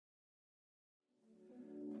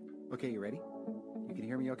Okay, you ready? You can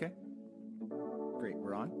hear me okay? Great,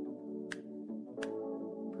 we're on?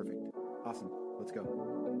 Perfect. Awesome. Let's go.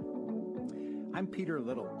 I'm Peter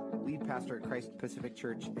Little, lead pastor at Christ Pacific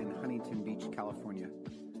Church in Huntington Beach, California.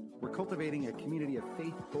 We're cultivating a community of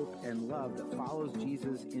faith, hope, and love that follows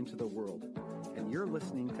Jesus into the world. And you're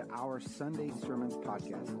listening to our Sunday Sermons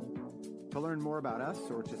podcast. To learn more about us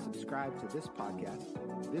or to subscribe to this podcast,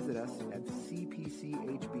 visit us at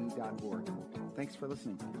cpchb.org. Thanks for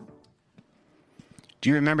listening. Do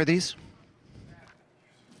you remember these?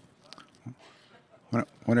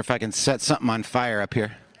 Wonder if I can set something on fire up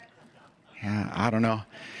here. Yeah, I don't know.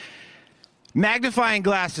 Magnifying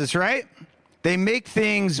glasses, right? They make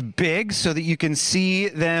things big so that you can see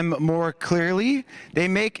them more clearly. They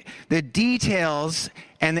make the details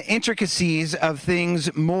and the intricacies of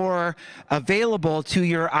things more available to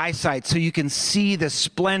your eyesight so you can see the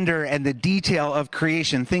splendor and the detail of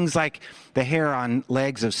creation. Things like the hair on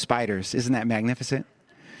legs of spiders. Isn't that magnificent?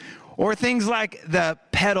 Or things like the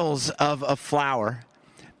petals of a flower.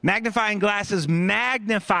 Magnifying glasses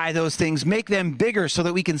magnify those things, make them bigger so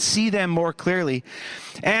that we can see them more clearly.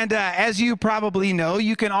 And as you probably know,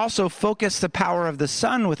 you can also focus the power of the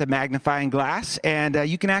sun with a magnifying glass, and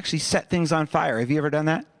you can actually set things on fire. Have you ever done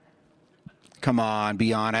that? Come on,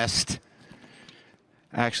 be honest.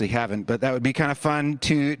 I actually haven't, but that would be kind of fun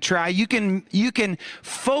to try. You can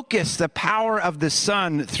focus the power of the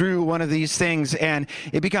sun through one of these things, and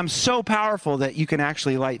it becomes so powerful that you can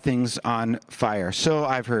actually light things on fire. So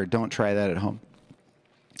I've heard. Don't try that at home.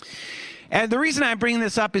 And the reason I'm bringing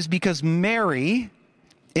this up is because Mary,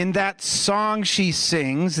 in that song she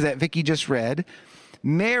sings that Vicki just read,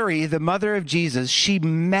 Mary, the mother of Jesus, she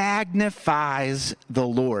magnifies the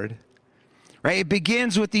Lord. Right? It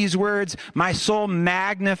begins with these words, my soul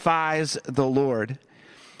magnifies the Lord.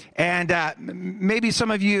 And maybe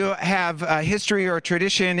some of you have a history or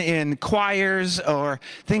tradition in choirs or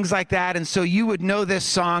things like that. And so you would know this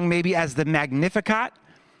song maybe as the Magnificat,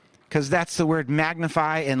 because that's the word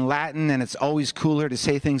magnify in Latin, and it's always cooler to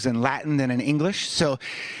say things in Latin than in English. So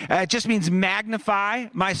it just means magnify.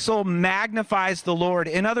 My soul magnifies the Lord.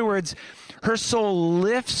 In other words, her soul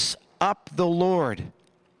lifts up the Lord,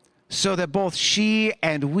 so that both she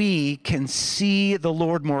and we can see the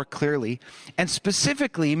Lord more clearly. And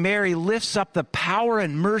specifically, Mary lifts up the power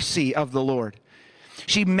and mercy of the Lord.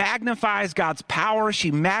 She magnifies God's power. She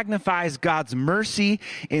magnifies God's mercy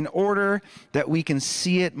in order that we can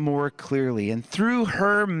see it more clearly. And through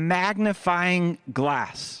her magnifying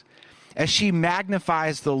glass, as she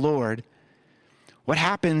magnifies the Lord, what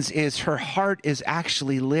happens is her heart is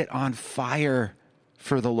actually lit on fire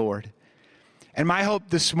for the Lord. And my hope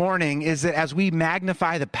this morning is that as we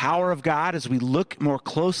magnify the power of God, as we look more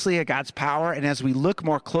closely at God's power, and as we look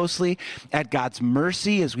more closely at God's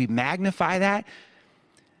mercy, as we magnify that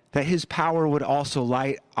his power would also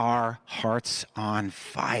light our hearts on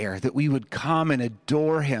fire, that we would come and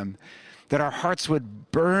adore him, that our hearts would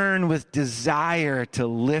burn with desire to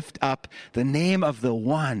lift up the name of the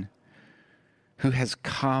one who has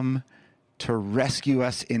come to rescue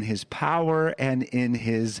us in his power and in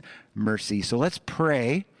his mercy. So let's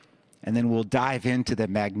pray, and then we'll dive into the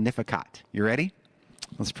Magnificat. You ready?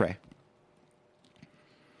 Let's pray.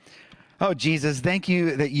 Oh, Jesus, thank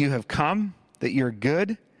you that you have come, that you're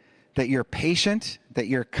good, that you're patient, that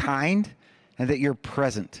you're kind, and that you're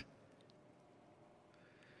present.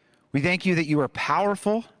 We thank you that you are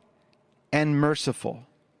powerful and merciful.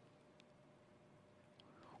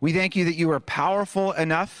 We thank you that you are powerful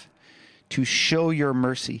enough to show your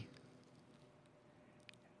mercy,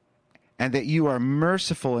 and that you are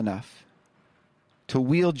merciful enough to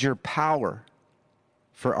wield your power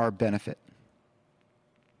for our benefit.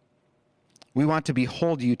 We want to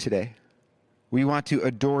behold you today. We want to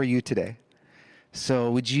adore you today. So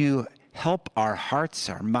would you help our hearts,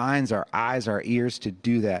 our minds, our eyes, our ears to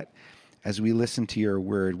do that as we listen to your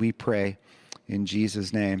word? We pray in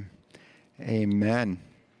Jesus' name. Amen.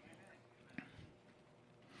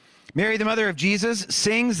 Mary, the mother of Jesus,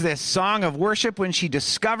 sings this song of worship when she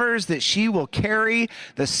discovers that she will carry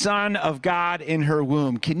the Son of God in her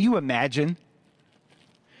womb. Can you imagine?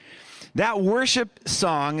 That worship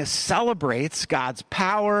song celebrates God's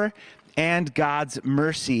power and God's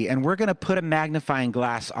mercy. And we're going to put a magnifying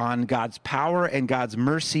glass on God's power and God's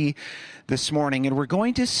mercy this morning. And we're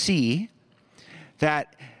going to see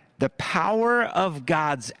that the power of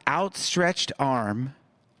God's outstretched arm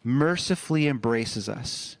mercifully embraces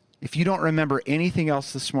us. If you don't remember anything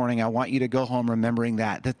else this morning, I want you to go home remembering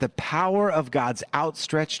that the power of God's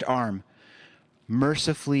outstretched arm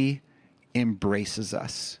mercifully embraces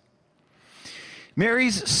us.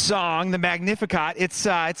 Mary's song, the Magnificat, it's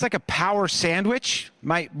like a power sandwich.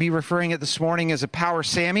 Might be referring it this morning as a power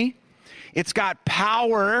Sammy. It's got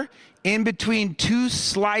power in between two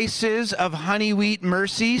slices of honey wheat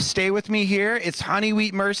mercy. Stay with me here. It's honey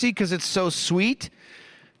wheat mercy because it's so sweet.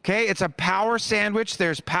 Okay, it's a power sandwich.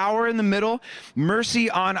 There's power in the middle, mercy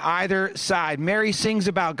on either side. Mary sings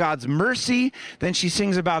about God's mercy, then she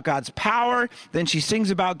sings about God's power, then she sings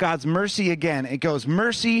about God's mercy again. It goes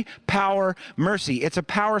mercy, power, mercy. It's a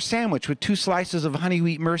power sandwich with two slices of honey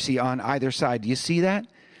wheat mercy on either side. Do you see that?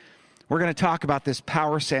 We're going to talk about this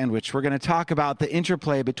power sandwich. We're going to talk about the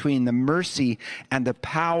interplay between the mercy and the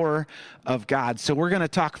power of God. So we're going to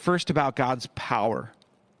talk first about God's power.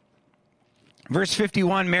 Verse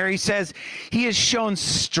 51, Mary says, he has shown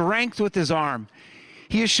strength with his arm.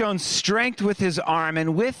 He has shown strength with his arm.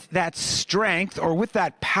 And with that strength, or with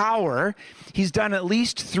that power, he's done at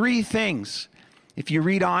least three things. If you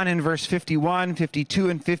read on in verse 51, 52,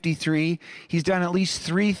 and 53, he's done at least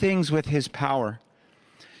three things with his power.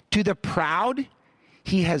 To the proud,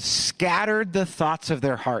 he has scattered the thoughts of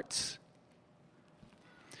their hearts.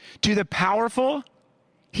 To the powerful,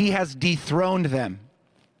 he has dethroned them.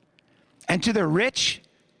 And to the rich,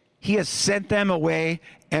 he has sent them away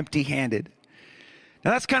empty-handed.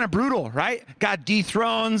 Now that's kind of brutal, right? God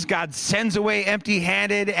dethrones, God sends away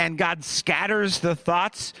empty-handed, and God scatters the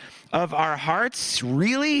thoughts of our hearts.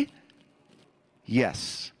 Really?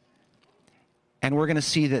 Yes. And we're going to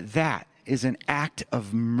see that that is an act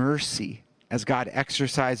of mercy as God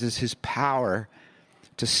exercises his power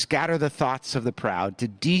to scatter the thoughts of the proud, to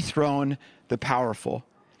dethrone the powerful,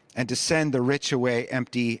 and to send the rich away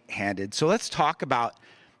empty-handed. So let's talk about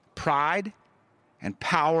pride and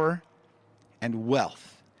power and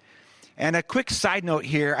wealth. And a quick side note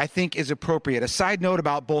here I think is appropriate. A side note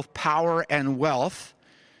about both power and wealth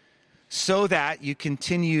so that you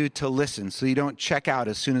continue to listen, so you don't check out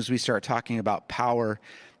as soon as we start talking about power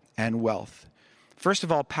and wealth. First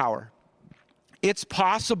of all, power. It's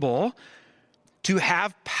possible to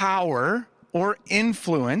have power or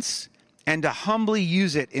influence and to humbly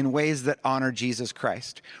use it in ways that honor Jesus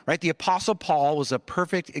Christ, right? The Apostle Paul was a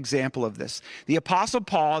perfect example of this. The Apostle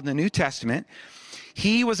Paul in the New Testament,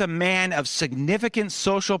 he was a man of significant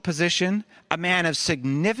social position, a man of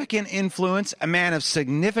significant influence, a man of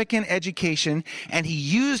significant education, and he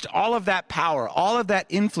used all of that power, all of that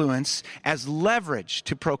influence as leverage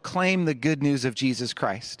to proclaim the good news of Jesus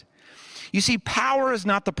Christ. You see, power is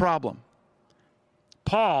not the problem.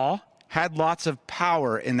 Paul had lots of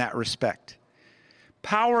power in that respect.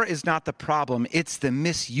 Power is not the problem. It's the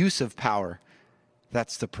misuse of power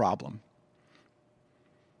that's the problem.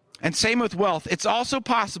 And same with wealth. It's also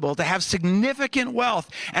possible to have significant wealth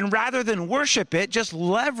and rather than worship it, just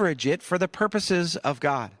leverage it for the purposes of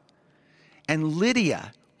God. And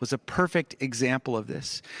Lydia was a perfect example of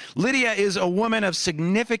this. Lydia is a woman of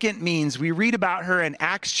significant means. We read about her in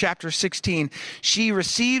Acts chapter 16. She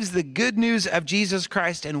receives the good news of Jesus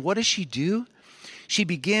Christ, and what does she do? She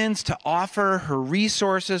begins to offer her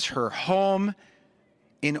resources, her home,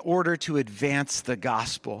 in order to advance the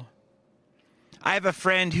gospel. I have a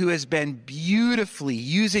friend who has been beautifully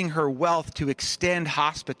using her wealth to extend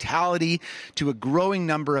hospitality to a growing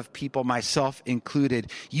number of people, myself included.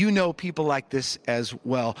 You know people like this as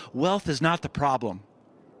well. Wealth is not the problem.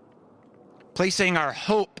 Placing our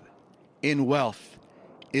hope in wealth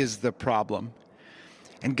is the problem.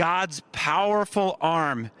 And God's powerful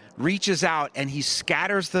arm reaches out and he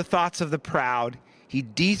scatters the thoughts of the proud. He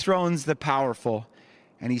dethrones the powerful.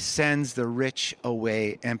 And he sends the rich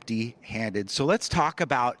away empty-handed. So let's talk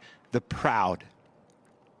about the proud.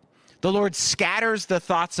 The Lord scatters the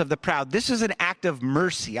thoughts of the proud. This is an act of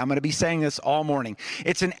mercy. I'm going to be saying this all morning.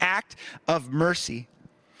 It's an act of mercy.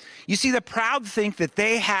 You see, the proud think that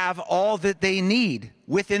they have all that they need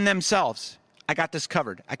within themselves. I got this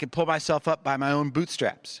covered. I can pull myself up by my own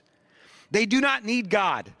bootstraps. They do not need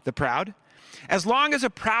God, the proud. As long as a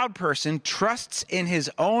proud person trusts in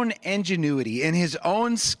his own ingenuity, in his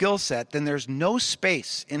own skill set, then there's no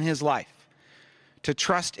space in his life to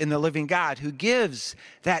trust in the living God who gives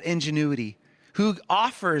that ingenuity, who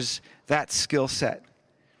offers that skill set.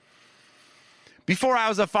 Before I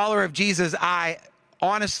was a follower of Jesus, I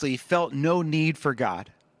honestly felt no need for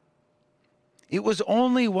God. It was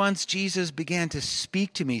only once Jesus began to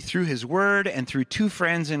speak to me through his word and through two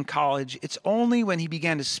friends in college, it's only when he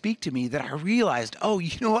began to speak to me that I realized, oh,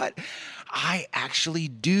 you know what? I actually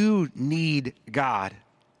do need God.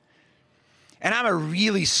 And I'm a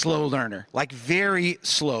really slow learner, like very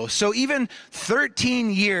slow. So even 13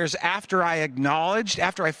 years after I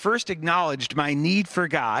first acknowledged my need for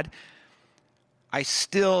God, I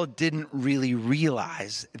still didn't really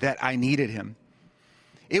realize that I needed him.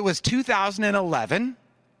 It was 2011.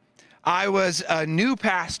 I was a new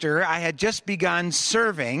pastor. I had just begun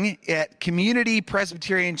serving at Community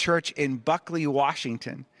Presbyterian Church in Buckley,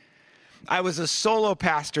 Washington. I was a solo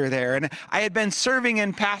pastor there, and I had been serving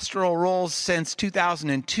in pastoral roles since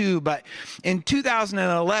 2002, but in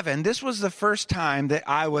 2011, this was the first time that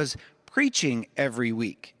I was preaching every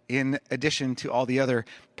week, in addition to all the other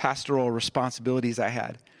pastoral responsibilities I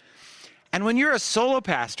had. And when you're a solo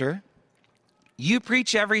pastor, you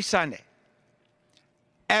preach every Sunday.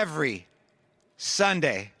 Every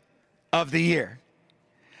Sunday of the year.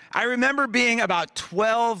 I remember being about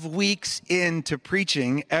 12 weeks into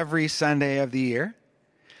preaching every Sunday of the year.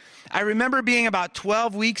 I remember being about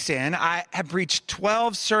 12 weeks in. I had preached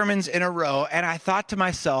 12 sermons in a row, and I thought to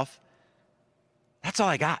myself, that's all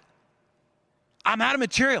I got. I'm out of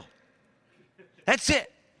material. That's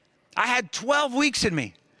it. I had 12 weeks in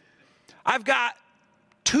me. I've got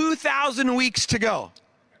 2,000 weeks to go.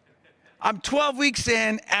 I'm 12 weeks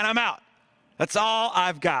in, and I'm out. That's all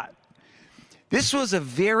I've got. This was a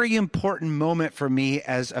very important moment for me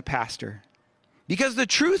as a pastor, because the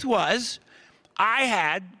truth was I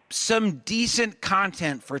had some decent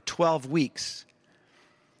content for 12 weeks.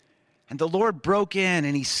 And the Lord broke in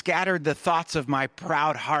and he scattered the thoughts of my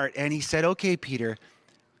proud heart. And he said, okay, Peter,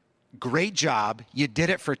 great job. You did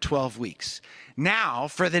it for 12 weeks. Now,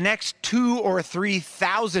 for the next 2,000 or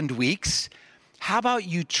 3,000 weeks, how about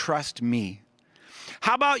you trust me?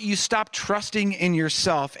 How about you stop trusting in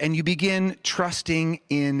yourself and you begin trusting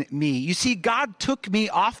in me? You see, God took me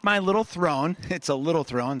off my little throne. It's a little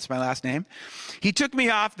throne. It's my last name. He took me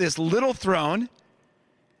off this little throne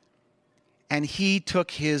and he took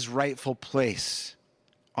his rightful place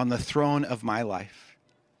on the throne of my life.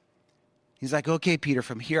 He's like, okay, Peter,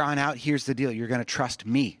 from here on out, here's the deal. You're going to trust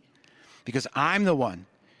me because I'm the one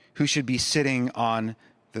who should be sitting on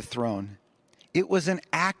the throne. It was an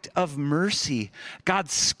act of mercy. God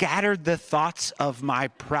scattered the thoughts of my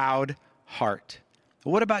proud heart.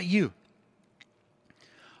 What about you?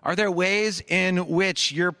 Are there ways in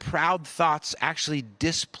which your proud thoughts actually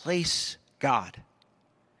displace God?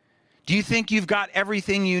 Do you think you've got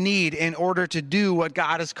everything you need in order to do what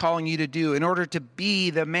God is calling you to do, in order to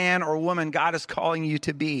be the man or woman God is calling you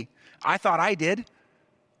to be? I thought I did.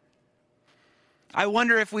 I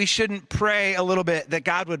wonder if we shouldn't pray a little bit that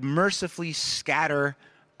God would mercifully scatter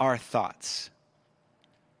our thoughts.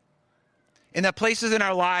 In the places in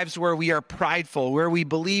our lives where we are prideful, where we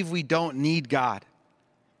believe we don't need God,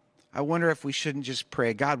 I wonder if we shouldn't just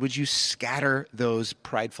pray, God, would you scatter those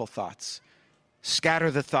prideful thoughts?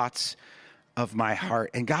 Scatter the thoughts of my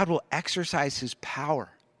heart. And God will exercise his power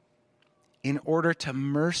in order to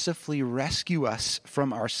mercifully rescue us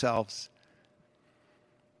from ourselves.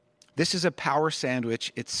 This is a power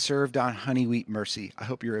sandwich. It's served on honey wheat mercy. I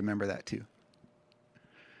hope you remember that too.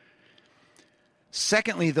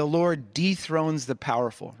 Secondly, the Lord dethrones the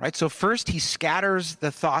powerful, right? So first, he scatters the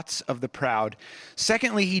thoughts of the proud.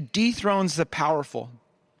 Secondly, he dethrones the powerful.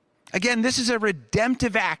 Again, this is a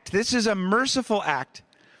redemptive act. This is a merciful act.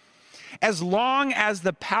 As long as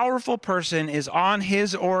the powerful person is on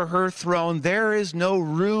his or her throne, there is no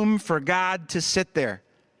room for God to sit there.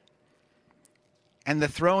 And the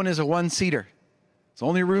throne is a one-seater. It's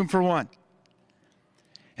only room for one.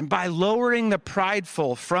 And by lowering the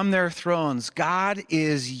prideful from their thrones, God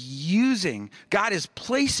is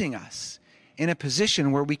placing us in a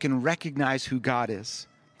position where we can recognize who God is,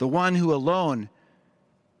 the one who alone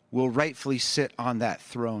will rightfully sit on that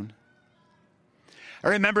throne. I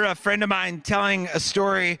remember a friend of mine telling a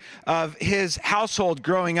story of his household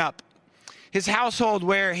growing up. His household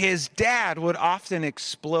where his dad would often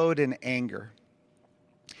explode in anger.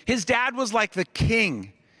 His dad was like the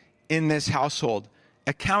king in this household,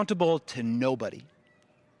 accountable to nobody.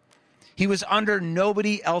 He was under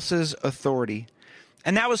nobody else's authority.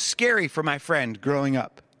 And that was scary for my friend growing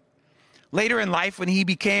up. Later in life, when he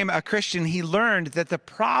became a Christian, he learned that the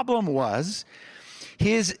problem was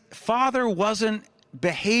his father wasn't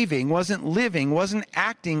behaving, wasn't living, wasn't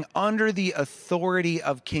acting under the authority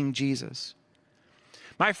of King Jesus.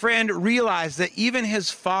 My friend realized that even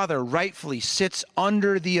his father rightfully sits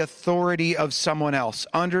under the authority of someone else,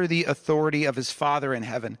 under the authority of his Father in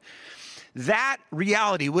heaven. That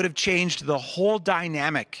reality would have changed the whole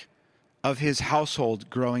dynamic of his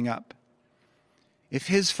household growing up. If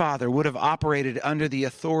his father would have operated under the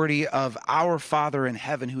authority of our Father in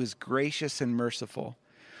heaven, who is gracious and merciful,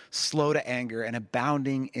 slow to anger, and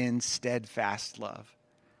abounding in steadfast love.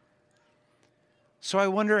 So I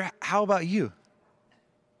wonder, how about you?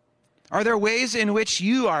 Are there ways in which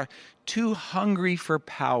you are too hungry for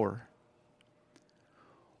power?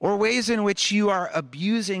 Or ways in which you are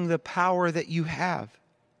abusing the power that you have?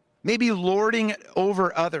 maybe lording it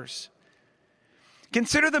over others.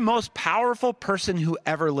 Consider the most powerful person who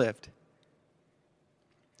ever lived.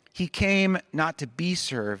 He came not to be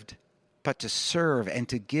served, but to serve and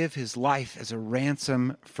to give his life as a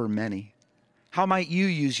ransom for many. How might you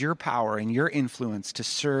use your power and your influence to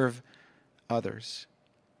serve others?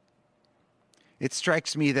 It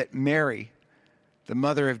strikes me that Mary, the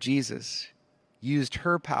mother of Jesus, used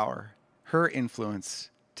her power, her influence,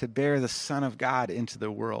 to bear the Son of God into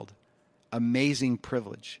the world. Amazing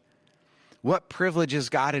privilege. What privilege is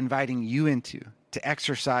God inviting you into to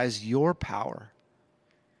exercise your power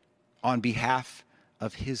on behalf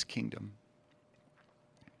of his kingdom?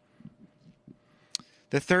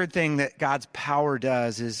 The third thing that God's power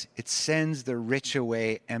does is it sends the rich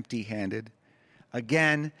away empty-handed.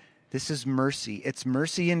 Again, this is mercy. It's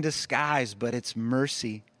mercy in disguise, but it's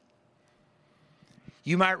mercy.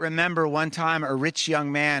 You might remember one time a rich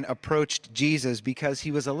young man approached Jesus because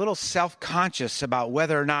he was a little self-conscious about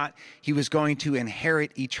whether or not he was going to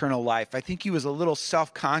inherit eternal life. I think he was a little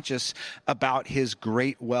self-conscious about his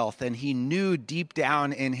great wealth, and he knew deep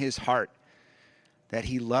down in his heart that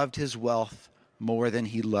he loved his wealth more than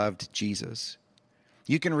he loved Jesus.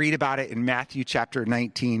 You can read about it in Matthew chapter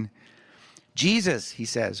 19. Jesus, he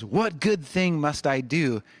says, what good thing must I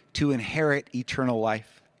do to inherit eternal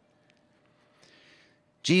life?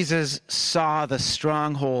 Jesus saw the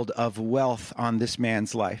stronghold of wealth on this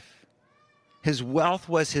man's life. His wealth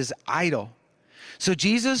was his idol. So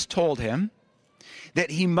Jesus told him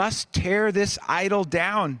that he must tear this idol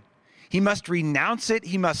down. He must renounce it.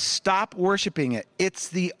 He must stop worshiping it. It's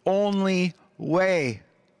the only way.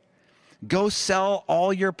 Go sell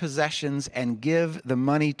all your possessions and give the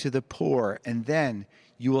money to the poor, and then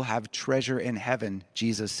you will have treasure in heaven,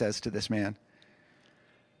 Jesus says to this man.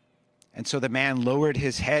 And so the man lowered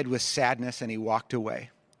his head with sadness and he walked away.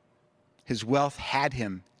 His wealth had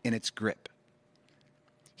him in its grip.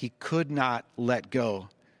 He could not let go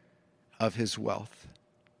of his wealth.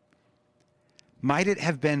 Might it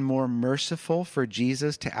have been more merciful for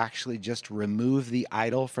Jesus to actually just remove the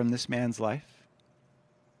idol from this man's life?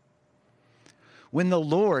 When the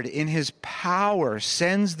Lord, in his power,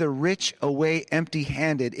 sends the rich away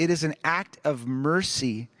empty-handed, it is an act of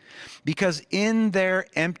mercy, because in their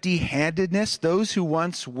empty-handedness, those who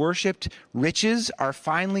once worshipped riches are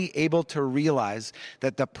finally able to realize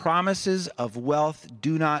that the promises of wealth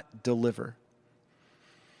do not deliver.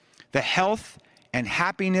 The health and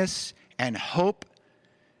happiness and hope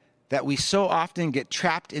that we so often get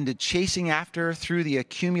trapped into chasing after through the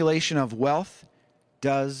accumulation of wealth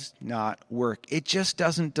does not work. It just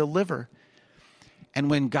doesn't deliver. And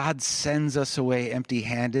when God sends us away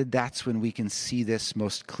empty-handed, that's when we can see this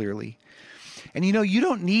most clearly. And you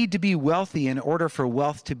don't need to be wealthy in order for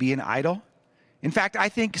wealth to be an idol. In fact, I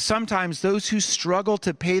think sometimes those who struggle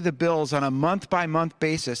to pay the bills on a month-by-month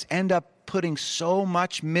basis end up putting so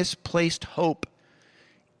much misplaced hope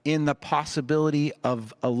in the possibility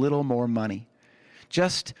of a little more money.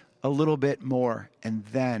 Just a little bit more, and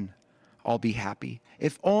then I'll be happy.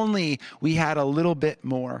 If only we had a little bit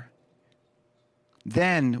more,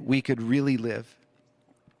 then we could really live.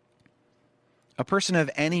 A person of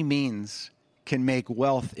any means can make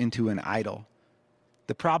wealth into an idol.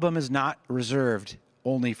 The problem is not reserved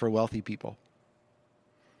only for wealthy people.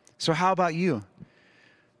 So how about you?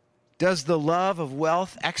 Does the love of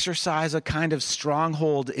wealth exercise a kind of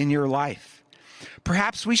stronghold in your life?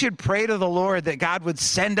 Perhaps we should pray to the Lord that God would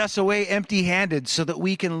send us away empty-handed so that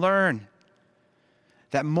we can learn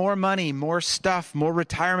that more money, more stuff, more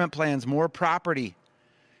retirement plans, more property,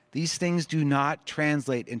 these things do not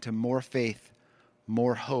translate into more faith,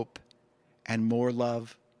 more hope, and more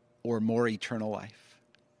love or more eternal life.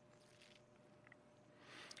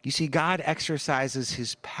 You see, God exercises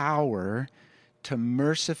his power to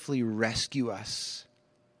mercifully rescue us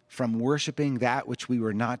from worshiping that which we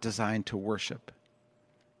were not designed to worship.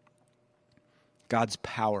 God's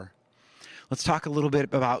power. Let's talk a little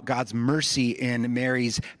bit about God's mercy in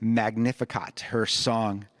Mary's Magnificat, her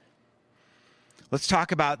song. Let's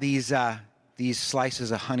talk about these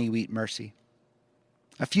slices of honey wheat mercy.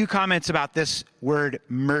 A few comments about this word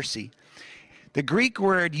mercy. The Greek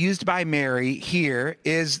word used by Mary here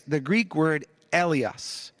is the Greek word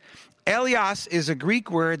elios. Elios is a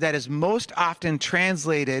Greek word that is most often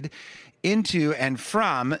translated into and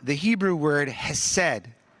from the Hebrew word hesed.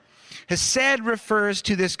 Hesed refers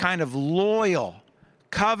to this kind of loyal,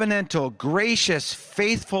 covenantal, gracious,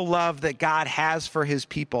 faithful love that God has for his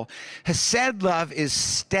people. Hesed love is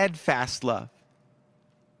steadfast love.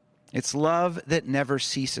 It's love that never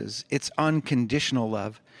ceases. It's unconditional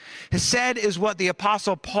love. Hesed is what the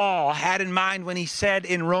Apostle Paul had in mind when he said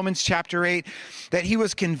in Romans chapter 8 that he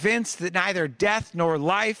was convinced that neither death nor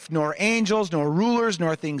life, nor angels, nor rulers,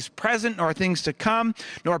 nor things present, nor things to come,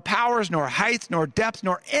 nor powers, nor heights, nor depths,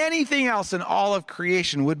 nor anything else in all of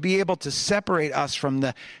creation would be able to separate us from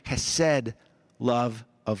the Hesed love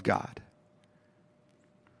of God.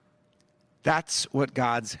 That's what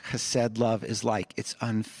God's Hesed love is like. It's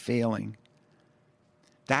unfailing.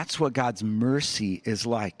 That's what God's mercy is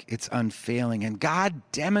like. It's unfailing. And God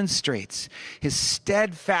demonstrates his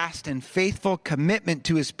steadfast and faithful commitment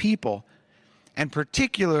to his people, and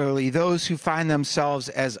particularly those who find themselves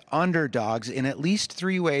as underdogs, in at least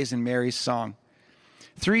 3 ways in Mary's song.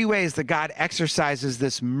 3 ways that God exercises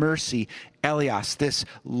this mercy, Elios, this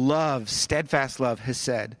love, steadfast love,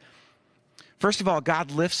 Hesed. First of all,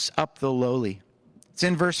 God lifts up the lowly. It's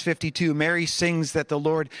in verse 52. Mary sings that the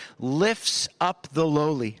Lord lifts up the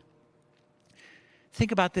lowly.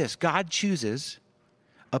 Think about this. God chooses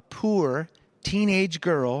a poor teenage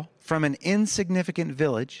girl from an insignificant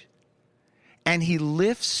village, and he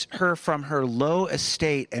lifts her from her low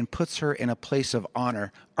estate and puts her in a place of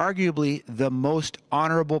honor, arguably the most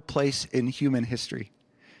honorable place in human history.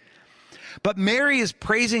 But Mary is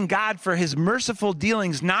praising God for his merciful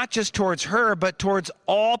dealings, not just towards her, but towards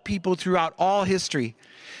all people throughout all history.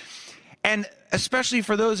 And especially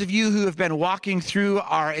for those of you who have been walking through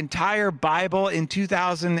our entire Bible in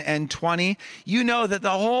 2020, you know that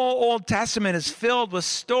the whole Old Testament is filled with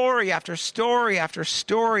story after story after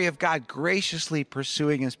story of God graciously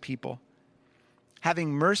pursuing his people,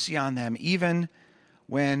 having mercy on them even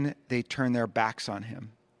when they turn their backs on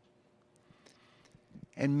him.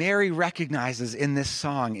 And Mary recognizes in this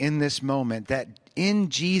song, in this moment, that in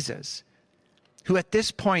Jesus, who at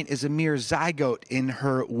this point is a mere zygote in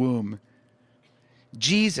her womb,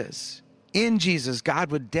 in Jesus,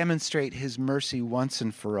 God would demonstrate his mercy once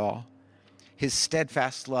and for all, his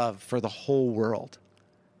steadfast love for the whole world.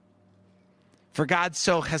 For God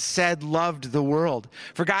so Hesed loved the world.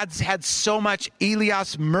 For God had so much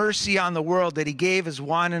Elios mercy on the world that he gave his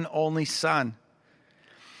one and only Son.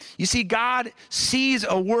 You see, God sees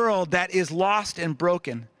a world that is lost and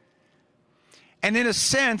broken. And in a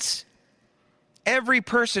sense, every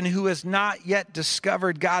person who has not yet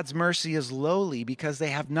discovered God's mercy is lowly because they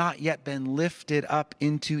have not yet been lifted up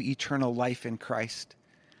into eternal life in Christ.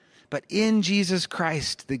 But in Jesus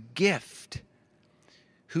Christ, the gift,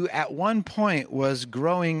 who at one point was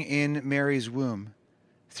growing in Mary's womb,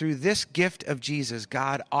 through this gift of Jesus,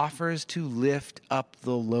 God offers to lift up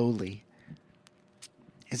the lowly.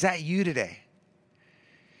 Is that you today?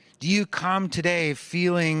 Do you come today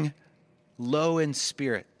feeling low in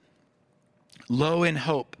spirit, low in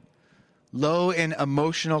hope, low in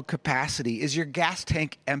emotional capacity? Is your gas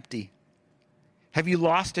tank empty? Have you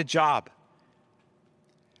lost a job?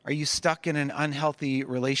 Are you stuck in an unhealthy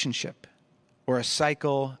relationship or a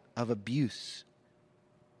cycle of abuse?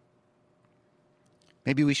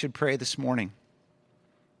 Maybe we should pray this morning.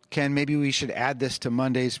 Ken, maybe we should add this to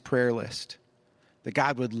Monday's prayer list, that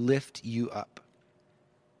God would lift you up.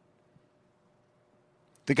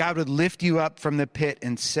 That God would lift you up from the pit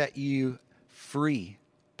and set you free.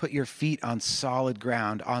 Put your feet on solid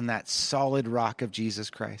ground, on that solid rock of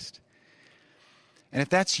Jesus Christ. And if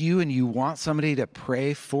that's you and you want somebody to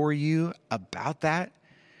pray for you about that,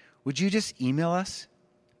 would you just email us?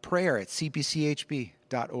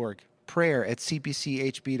 prayer@cpchb.org.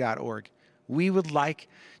 prayer@cpchb.org. We would like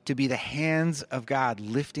to be the hands of God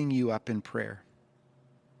lifting you up in prayer.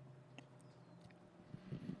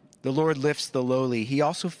 The Lord lifts the lowly. He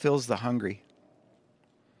also fills the hungry.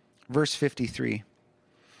 Verse 53.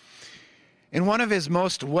 In one of his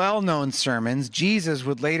most well-known sermons, Jesus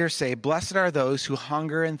would later say, "Blessed are those who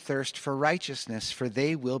hunger and thirst for righteousness, for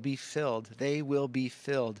they will be filled." They will be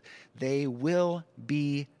filled. They will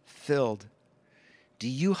be filled. Do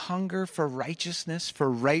you hunger for righteousness, for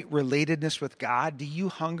right relatedness with God? Do you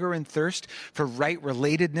hunger and thirst for right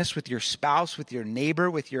relatedness with your spouse, with your neighbor,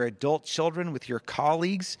 with your adult children, with your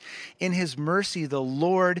colleagues? In his mercy, the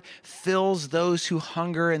Lord fills those who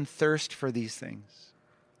hunger and thirst for these things.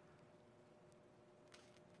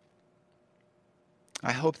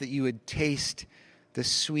 I hope that you would taste the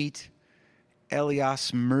sweet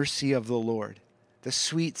Elios mercy of the Lord, the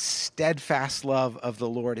sweet, steadfast love of the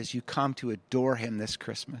Lord as you come to adore him this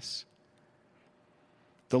Christmas.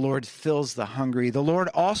 The Lord fills the hungry. The Lord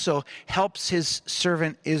also helps his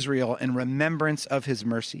servant Israel in remembrance of his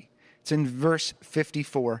mercy. It's in verse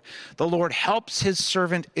 54. The Lord helps his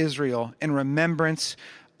servant Israel in remembrance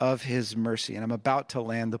of his mercy. And I'm about to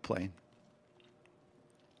land the plane.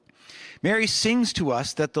 Mary sings to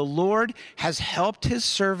us that the Lord has helped his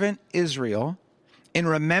servant Israel in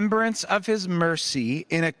remembrance of his mercy,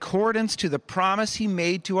 in accordance to the promise he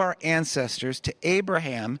made to our ancestors, to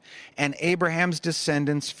Abraham and Abraham's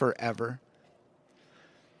descendants forever.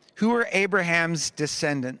 Who are Abraham's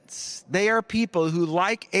descendants? They are people who,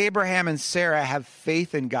 like Abraham and Sarah, have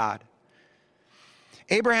faith in God.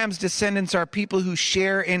 Abraham's descendants are people who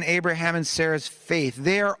share in Abraham and Sarah's faith.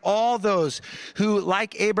 They are all those who,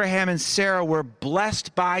 like Abraham and Sarah, were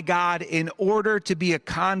blessed by God in order to be a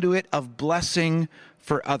conduit of blessing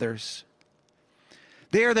for others.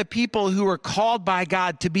 They are the people who are called by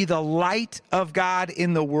God to be the light of God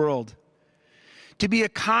in the world, to be a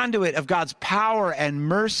conduit of God's power and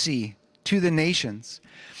mercy to the nations.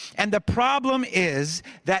 And the problem is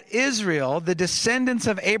that Israel, the descendants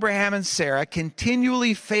of Abraham and Sarah,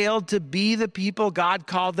 continually failed to be the people God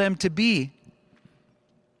called them to be.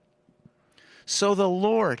 So the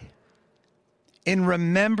Lord, in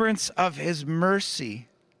remembrance of his mercy,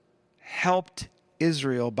 helped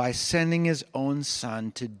Israel by sending his own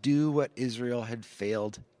son to do what Israel had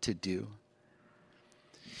failed to do.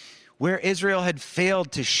 Where Israel had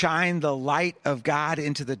failed to shine the light of God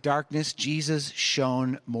into the darkness, Jesus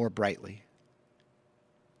shone more brightly.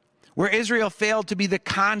 Where Israel failed to be the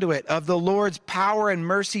conduit of the Lord's power and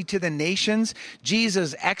mercy to the nations,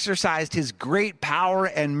 Jesus exercised his great power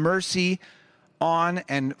and mercy on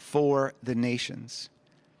and for the nations.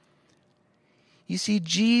 You see,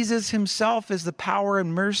 Jesus himself is the power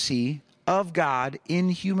and mercy of God in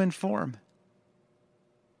human form.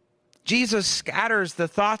 Jesus scatters the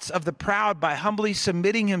thoughts of the proud by humbly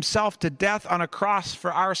submitting himself to death on a cross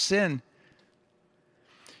for our sin.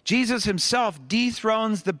 Jesus himself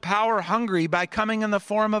dethrones the power-hungry by coming in the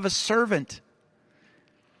form of a servant.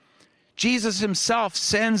 Jesus himself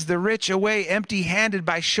sends the rich away empty-handed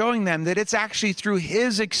by showing them that it's actually through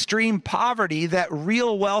his extreme poverty that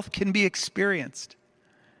real wealth can be experienced.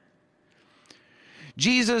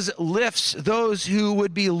 Jesus lifts those who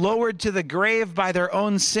would be lowered to the grave by their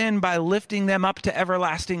own sin by lifting them up to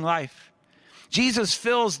everlasting life. Jesus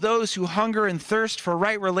fills those who hunger and thirst for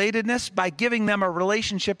right relatedness by giving them a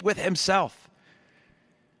relationship with himself.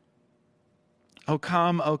 O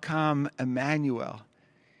come, Emmanuel.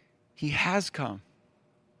 He has come.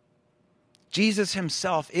 Jesus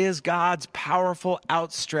himself is God's powerful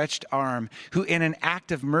outstretched arm who in an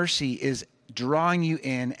act of mercy is drawing you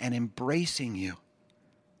in and embracing you.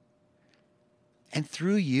 And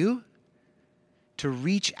through you, to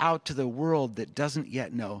reach out to the world that doesn't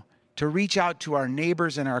yet know, to reach out to our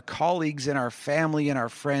neighbors and our colleagues and our family and our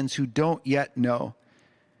friends who don't yet know,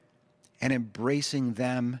 and embracing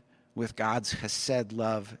them with God's chesed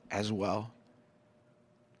love as well.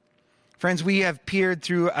 Friends, we have peered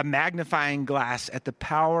through a magnifying glass at the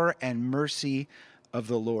power and mercy of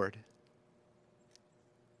the Lord.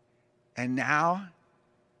 And now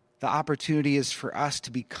the opportunity is for us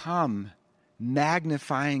to become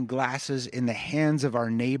magnifying glasses in the hands of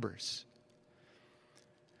our neighbors,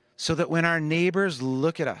 so that when our neighbors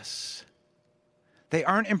look at us, they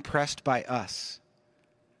aren't impressed by us,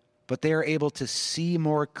 but they are able to see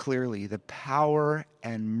more clearly the power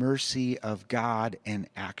and mercy of God in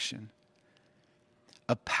action.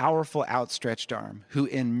 A powerful outstretched arm who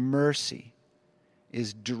in mercy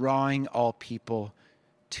is drawing all people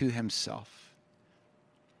to himself.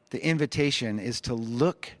 The invitation is to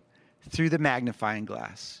look through the magnifying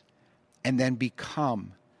glass and then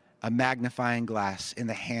become a magnifying glass in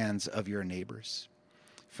the hands of your neighbors.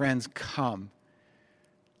 Friends, come.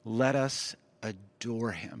 Let us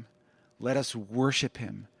adore him. Let us worship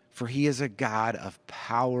him, for he is a God of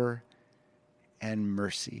power and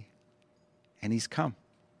mercy. And he's come.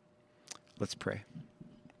 Let's pray.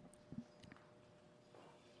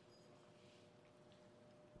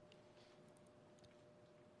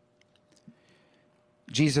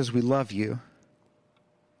 Jesus, we love you.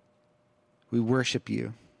 We worship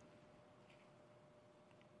you.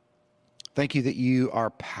 Thank you that you are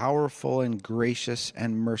powerful and gracious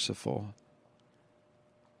and merciful.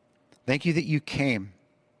 Thank you that you came,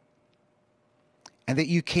 and that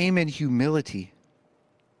you came in humility,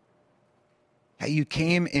 that you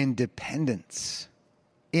came in dependence,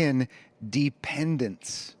 and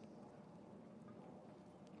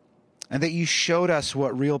that you showed us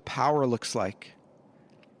what real power looks like.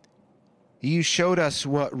 You showed us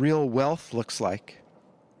what real wealth looks like.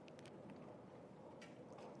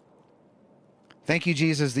 Thank you,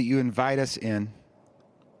 Jesus, that you invite us in.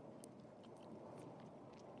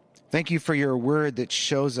 Thank you for your word that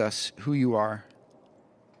shows us who you are.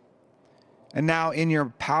 And now, in your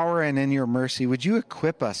power and in your mercy, would you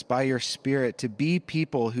equip us by your Spirit to be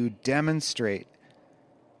people who demonstrate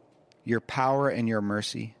your power and your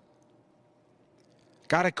mercy.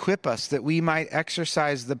 God, equip us that we might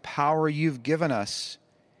exercise the power you've given us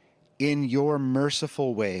in your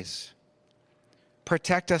merciful ways.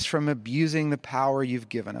 Protect us from abusing the power you've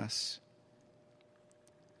given us,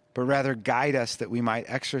 but rather guide us that we might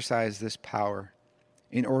exercise this power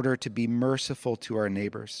in order to be merciful to our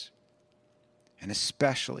neighbors, and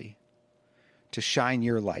especially to shine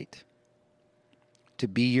your light, to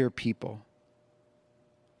be your people,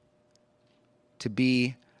 to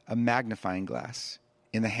be a magnifying glass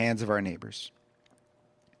in the hands of our neighbors.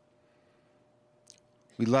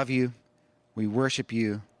 We love you. We worship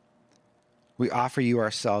you. We offer you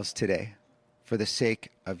ourselves today for the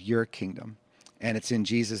sake of your kingdom. And it's in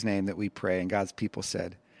Jesus' name that we pray. And God's people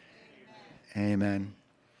said, Amen.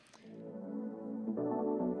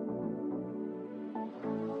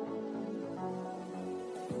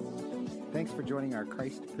 Thanks for joining our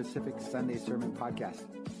Christ Pacific Sunday Sermon Podcast.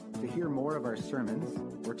 To hear more of our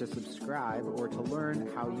sermons, or to subscribe, or to learn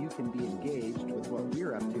how you can be engaged with what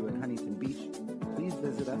we're up to in Huntington Beach, please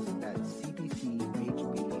visit us at cpc.church.